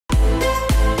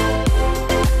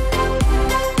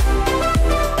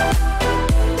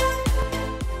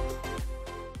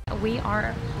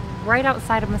are right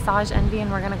outside of Massage Envy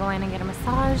and we're gonna go in and get a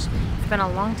massage. It's been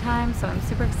a long time, so I'm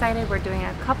super excited. We're doing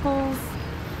a couples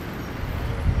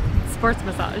sports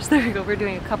massage. There we go. We're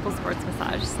doing a couples sports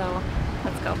massage, so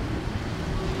let's go.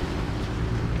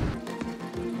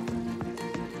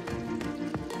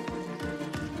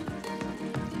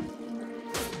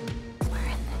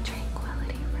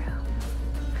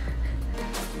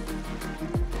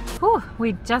 Whew,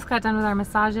 we just got done with our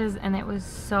massages and it was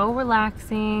so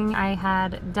relaxing. I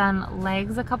had done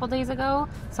legs a couple days ago,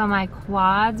 so my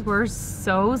quads were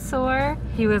so sore.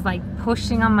 He was like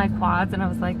pushing on my quads and I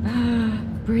was like,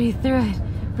 breathe through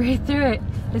it, breathe through it.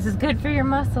 This is good for your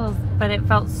muscles. But it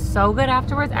felt so good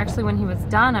afterwards. Actually, when he was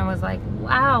done, I was like,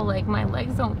 wow, like my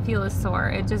legs don't feel as sore.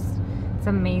 It's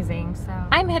amazing. So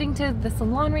I'm heading to the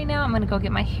salon right now. I'm gonna go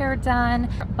get my hair done.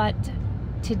 But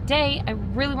today, I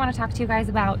really want to talk to you guys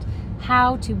about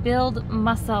how to build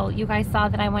muscle. You guys saw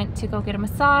that I went to go get a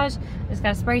massage. I just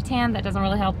got a spray tan. That doesn't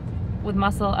really help with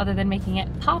muscle other than making it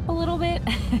pop a little bit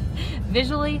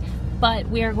visually. But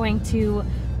we are going to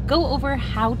go over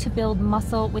how to build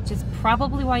muscle, which is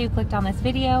probably why you clicked on this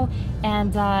video.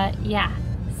 And yeah,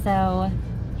 so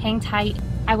hang tight.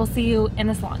 I will see you in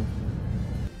the salon.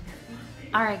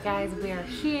 Alright guys, we are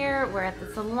here. We're at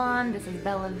the salon. This is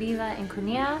Bellaviva in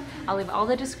Kunia. I'll leave all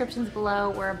the descriptions below.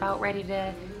 We're about ready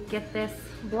to get this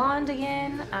blonde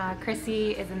again.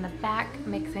 Chrissy is in the back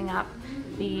mixing up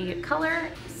the color.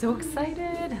 So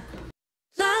excited.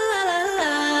 La, la, la,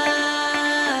 la.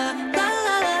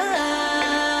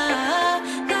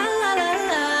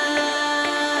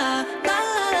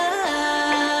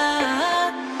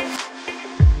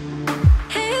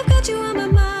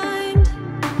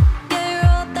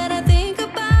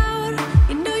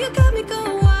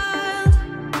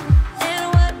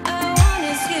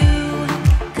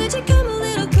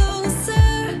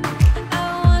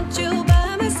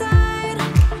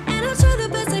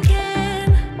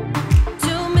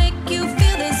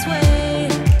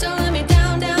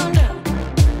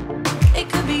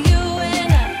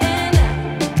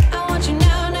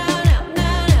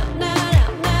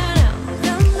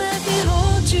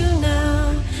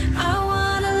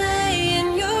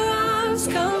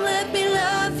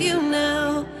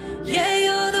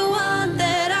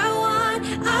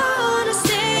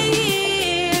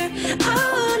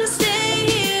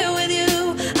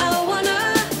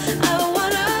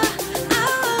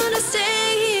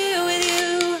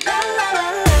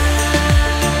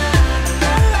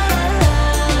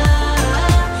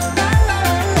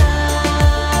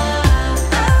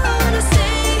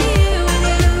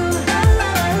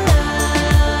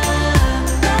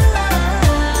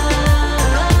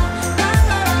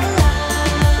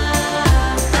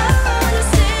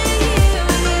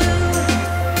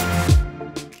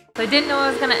 I didn't know I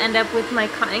was gonna end up with my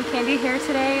cotton candy hair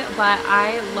today, but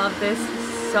I love this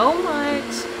so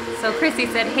much. So Chrissy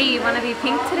said, hey, you wanna be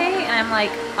pink today? And I'm like,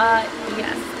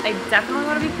 yes, I definitely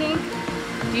wanna be pink.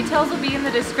 Details will be in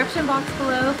the description box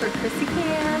below for Chrissy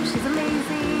Cam. She's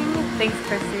amazing. Thanks,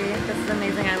 Chrissy. This is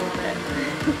amazing, I love it.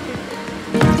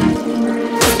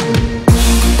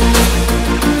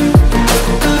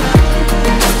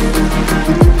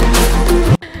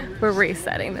 We're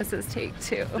resetting. This is take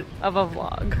 2 of a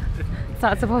vlog. It's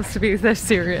not supposed to be this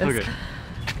serious. Okay.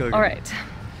 Go again. All right.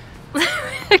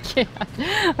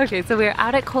 Okay, so we're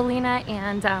out at Colina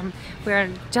and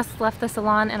we're just left the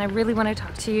salon and I really want to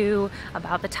talk to you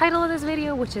about the title of this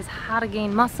video, which is how to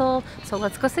gain muscle. So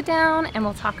let's go sit down and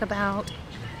we'll talk about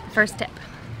the first tip.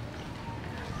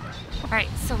 All right,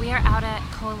 so we are out at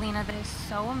Colina. That is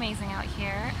so amazing out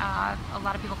here. A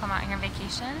lot of people come out here on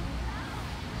vacation.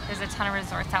 There's a ton of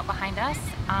resorts out behind us,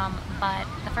 but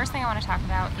the first thing I want to talk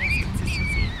about is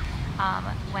consistency.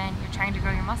 When you're trying to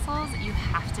grow your muscles, you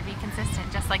have to be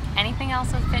consistent. Just like anything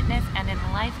else with fitness and in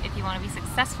life, if you want to be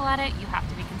successful at it, you have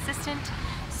to be consistent.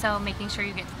 So making sure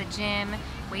you get to the gym,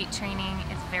 weight training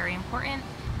is very important.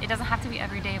 It doesn't have to be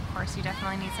every day, of course. You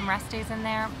definitely need some rest days in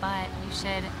there, but you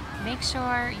should make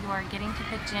sure you are getting to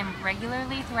the gym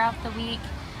regularly throughout the week.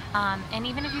 And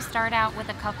even if you start out with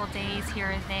a couple days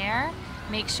here or there,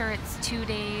 make sure it's 2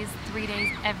 days, 3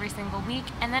 days every single week,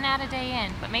 and then add a day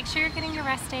in. But make sure you're getting your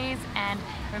rest days, and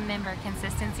remember,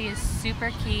 consistency is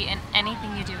super key in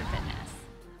anything you do with fitness.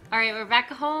 All right, we're back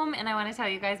home, and I want to tell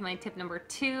you guys my tip number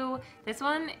 2. This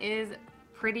one is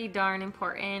pretty darn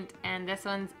important, and this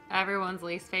one's everyone's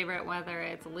least favorite, whether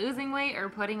it's losing weight or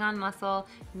putting on muscle.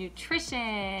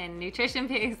 Nutrition. Nutrition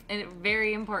plays a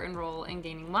very important role in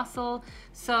gaining muscle.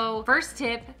 So first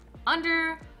tip,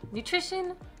 under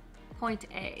nutrition, point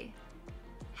A,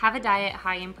 have a diet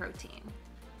high in protein.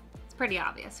 pretty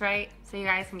obvious, right? So you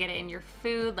guys can get it in your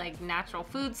food, like natural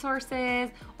food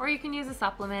sources, or you can use a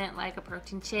supplement like a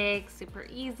protein shake. Super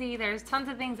easy. There's tons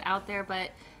of things out there, but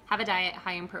have a diet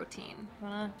high in protein.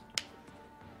 Wanna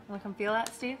come feel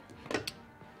that, Steve?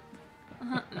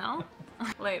 No?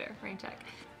 Later, rain check.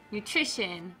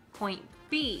 Nutrition, point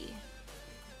B.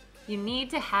 You need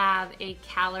to have a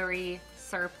calorie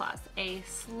surplus, a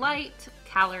slight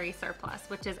calorie surplus,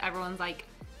 which is everyone's like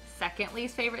second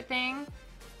least favorite thing,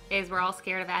 is we're all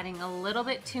scared of adding a little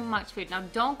bit too much food. Now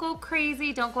don't go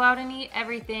crazy, don't go out and eat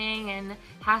everything and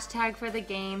hashtag for the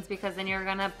gains, because then you're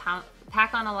gonna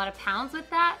pack on a lot of pounds with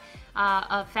that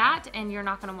of fat, and you're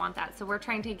not gonna want that. So we're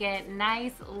trying to get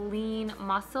nice lean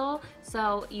muscle,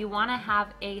 so you wanna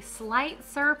have a slight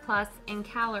surplus in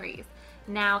calories.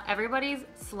 Now everybody's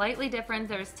slightly different,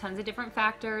 there's tons of different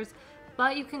factors,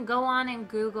 but you can go on and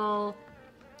Google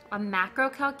a macro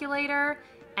calculator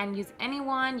and use any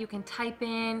one. You can type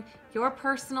in your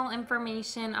personal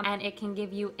information and it can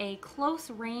give you a close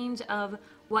range of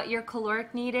what your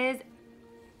caloric need is.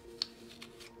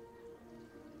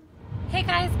 Hey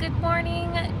guys, good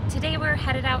morning. Today we're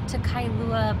headed out to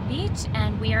Kailua Beach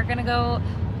and we are gonna go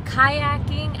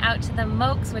kayaking out to the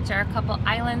Mokes, which are a couple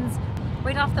islands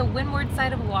right off the windward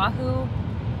side of Oahu.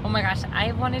 Oh my gosh,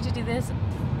 I've wanted to do this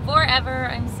forever.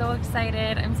 I'm so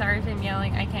excited. I'm sorry if I'm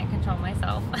yelling. I can't control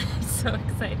myself. I'm so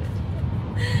excited.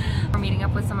 We're meeting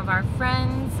up with some of our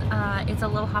friends. It's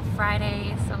Aloha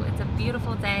Friday, so it's a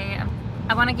beautiful day.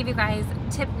 I want to give you guys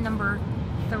tip number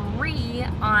 3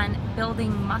 on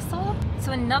building muscle.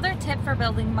 So another tip for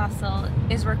building muscle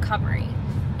is recovery.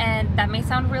 And that may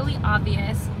sound really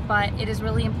obvious, but it is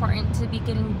really important to be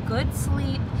getting good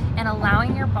sleep and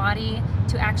allowing your body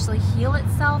to actually heal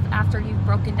itself after you've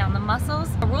broken down the muscles.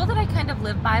 A rule that I kind of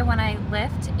live by when I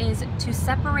lift is to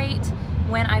separate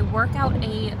when I work out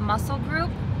a muscle group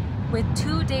with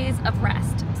 2 days of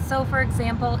rest. So for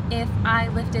example, if I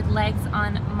lifted legs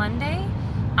on Monday,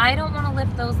 I don't want to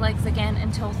lift those legs again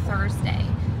until Thursday.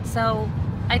 So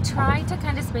I try to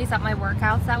kind of space out my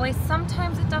workouts that way.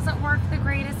 Sometimes it doesn't work the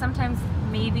greatest, sometimes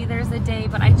maybe there's a day,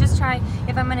 but I just try,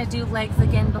 if I'm going to do legs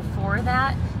again before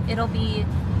that, it'll be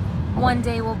one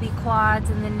day will be quads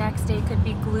and the next day could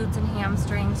be glutes and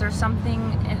hamstrings or something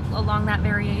along that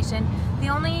variation. The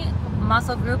only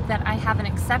muscle group that I have an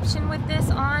exception with this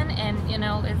on, and you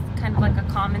know, is kind of like a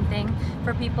common thing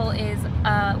for people, is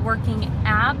working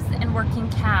abs and working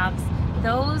calves.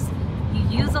 Those you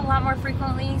use a lot more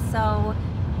frequently, so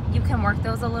you can work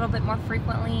those a little bit more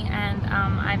frequently, and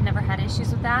I've never had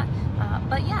issues with that.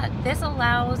 But yeah, this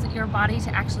allows your body to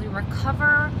actually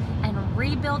recover and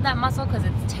rebuild that muscle, because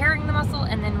it's tearing the muscle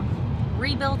and then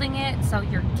rebuilding it, so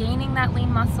you're gaining that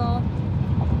lean muscle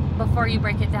before you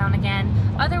break it down again.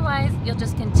 Otherwise, you'll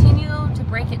just continue to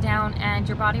break it down and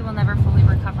your body will never fully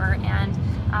recover, and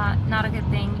not a good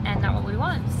thing and not what we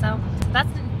want. So that's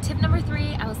tip number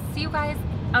 3. I will see you guys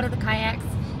out of the kayaks,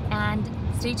 and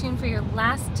stay tuned for your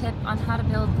last tip on how to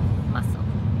build muscle.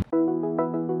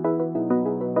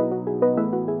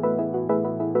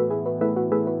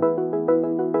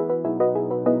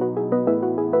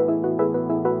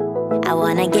 I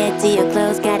wanna get to your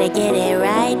clothes, gotta get it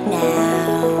right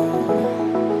now.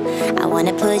 I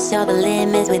wanna push all the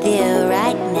limits with you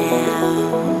right now.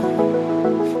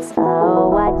 So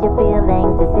watch your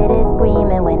feelings, the city's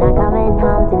screaming, we're not coming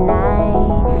home tonight.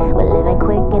 We're living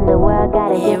quick in the world,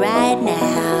 gotta get right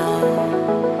now.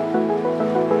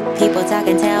 People talk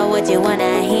and tell what you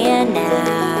wanna hear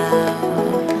now,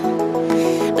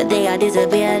 but they all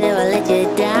disappear, they will let you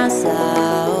down. So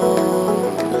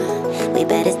we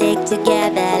better stick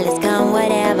together, let's come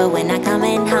whatever, we're not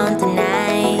coming home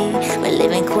tonight. We're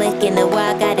living quick in the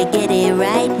world, gotta get it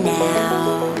right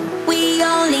now. We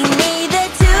only need the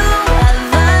 2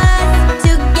 of us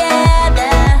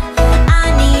together.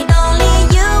 I need only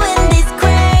you in this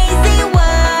crazy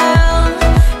world,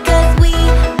 'cause we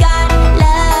got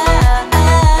love,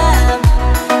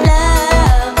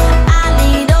 love. I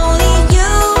need only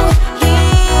you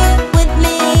here with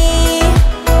me.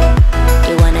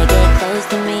 You wanna get close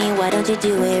to me, why don't you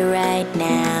do it right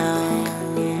now?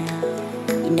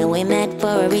 You know we met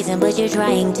for a reason, but you're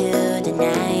trying to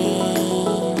deny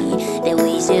that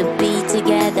we should be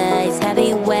together. It's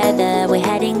heavy weather, we're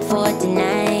heading for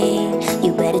tonight.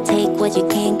 You better take what you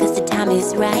can, 'cause the time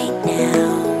is right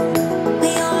now. We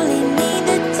only need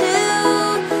the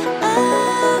 2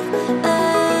 of us.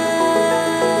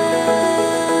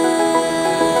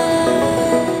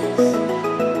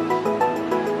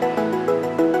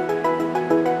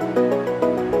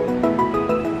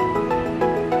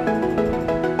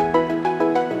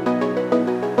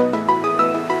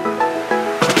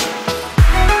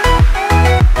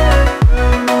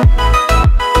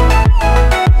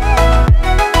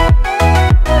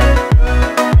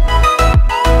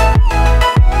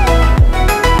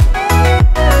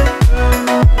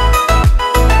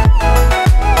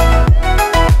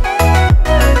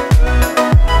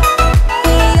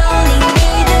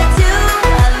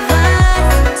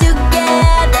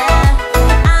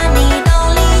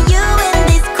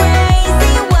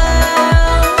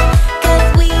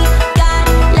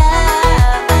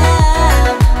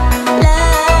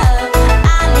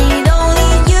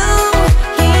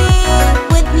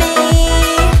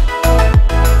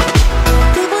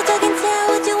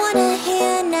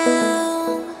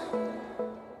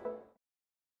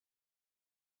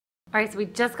 Alright, so we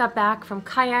just got back from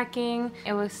kayaking.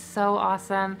 It was so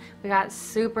awesome. We got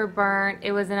super burnt.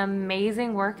 It was an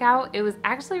amazing workout. It was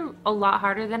actually a lot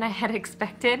harder than I had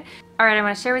expected. Alright, I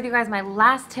want to share with you guys my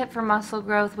last tip for muscle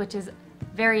growth, which is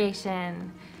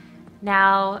variation.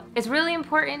 Now, it's really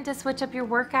important to switch up your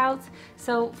workouts.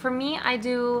 So for me, I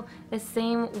do the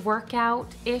same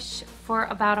workout-ish for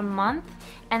about a month,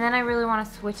 and then I really want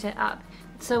to switch it up.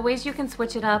 So ways you can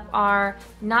switch it up are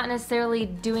not necessarily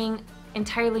doing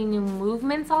entirely new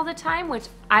movements all the time, which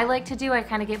I like to do. I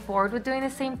kind of get bored with doing the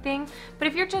same thing. But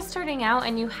if you're just starting out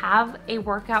and you have a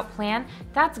workout plan,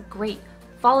 that's great.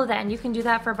 Follow that, and you can do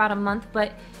that for about a month.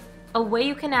 But a way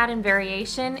you can add in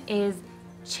variation is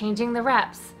changing the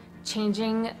reps,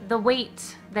 changing the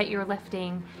weight that you're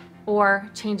lifting, or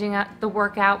changing up the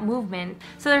workout movement.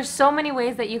 So there's so many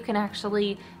ways that you can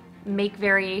actually make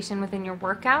variation within your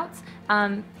workouts.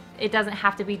 It doesn't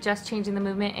have to be just changing the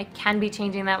movement. It can be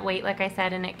changing that weight, like I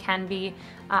said, and it can be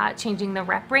changing the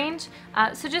rep range.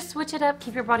 So just switch it up,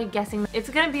 keep your body guessing. It's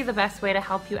gonna be the best way to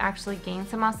help you actually gain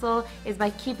some muscle is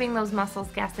by keeping those muscles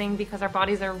guessing, because our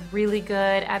bodies are really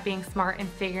good at being smart and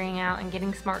figuring out and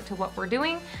getting smart to what we're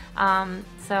doing.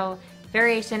 So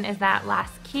variation is that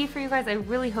last key for you guys. I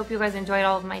really hope you guys enjoyed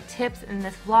all of my tips in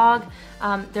this vlog.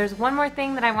 There's one more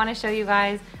thing that I want to show you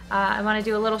guys. I want to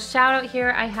do a little shout out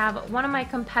here. I have one of my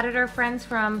competitor friends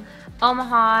from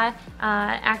Omaha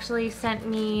actually sent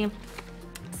me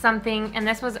something, and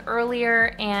this was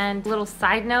earlier. And little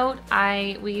side note,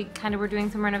 we kind of were doing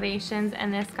some renovations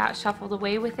and this got shuffled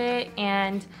away with it,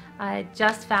 and I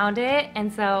just found it,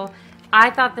 and so I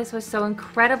thought this was so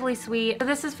incredibly sweet. So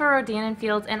this is for Rodan and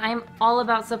Fields, and I'm all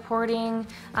about supporting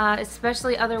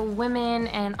especially other women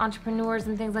and entrepreneurs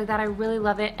and things like that. I really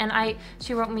love it. And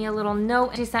she wrote me a little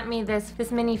note. She sent me this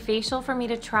mini facial for me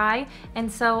to try, and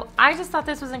so I just thought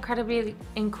this was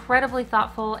incredibly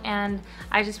thoughtful, and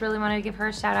I just really wanted to give her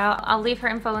a shout out. I'll leave her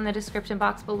info in the description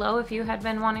box below if you had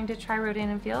been wanting to try Rodan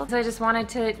and Fields. So I just wanted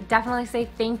to definitely say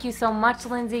thank you so much,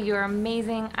 Lindsay. You're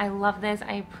amazing. I love this.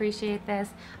 I appreciate this.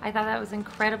 I thought that was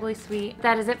incredibly sweet.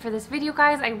 That is it for this video,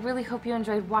 guys. I really hope you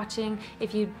enjoyed watching.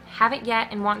 If you haven't yet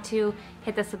and want to,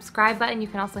 hit the subscribe button. You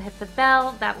can also hit the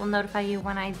bell. That will notify you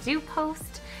when I do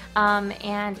post.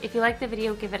 And if you like the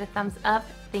video, give it a thumbs up.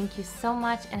 Thank you so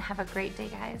much, and have a great day,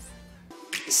 guys.